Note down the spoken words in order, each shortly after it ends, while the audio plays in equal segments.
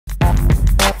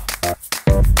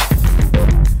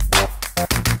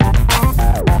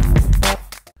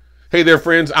Hey there,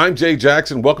 friends. I'm Jay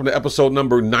Jackson. Welcome to episode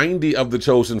number 90 of the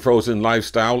ChoZen FroZen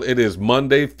Lifestyle. It is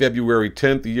Monday, February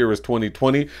 10th. The year is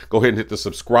 2020. Go ahead and hit the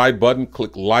subscribe button,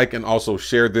 click like, and also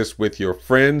share this with your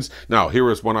friends. Now,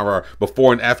 here is one of our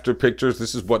before and after pictures.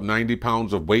 This is what 90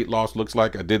 pounds of weight loss looks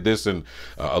like. I did this in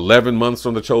 11 months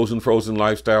on the ChoZen FroZen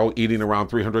Lifestyle, eating around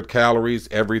 300 calories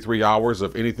every 3 hours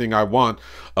of anything I want,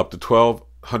 up to 1,200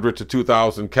 to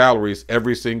 2,000 calories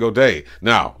every single day.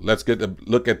 Now, let's get a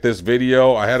look at this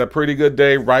video. I had a pretty good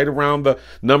day, right around the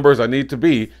numbers I need to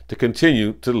be to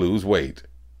continue to lose weight.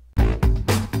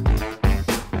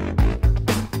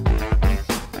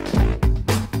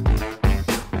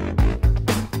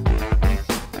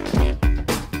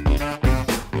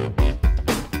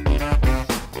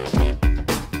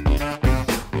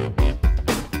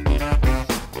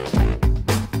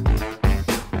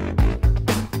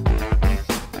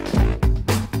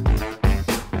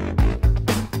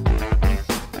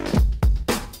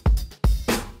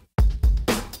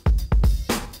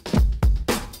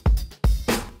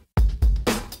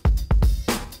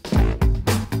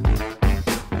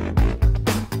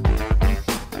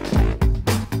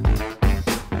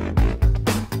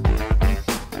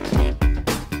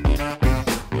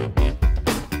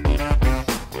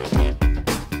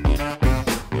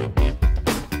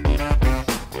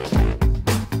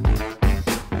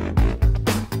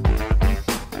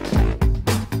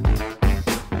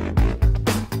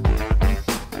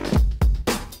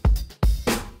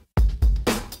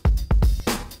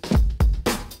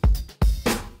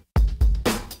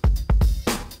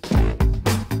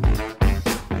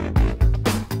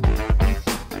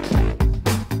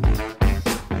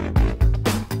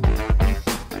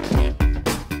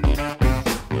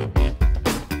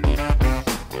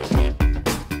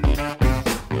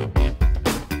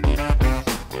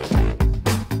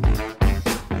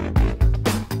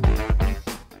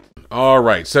 All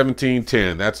right,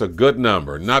 1710. That's a good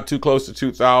number. Not too close to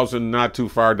 2,000, not too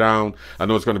far down. I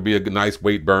know it's going to be a nice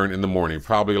weight burn in the morning,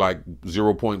 probably like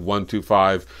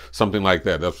 0.125, something like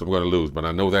that. That's what I'm going to lose. But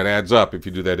I know that adds up if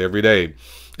you do that every day.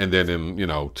 And then in,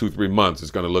 2-3 months,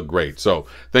 it's going to look great. So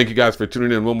thank you guys for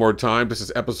tuning in one more time. This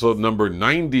is episode number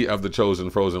 90 of the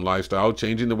ChoZen FroZen Lifestyle,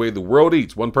 changing the way the world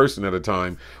eats, one person at a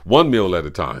time, one meal at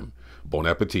a time. Bon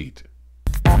appetit.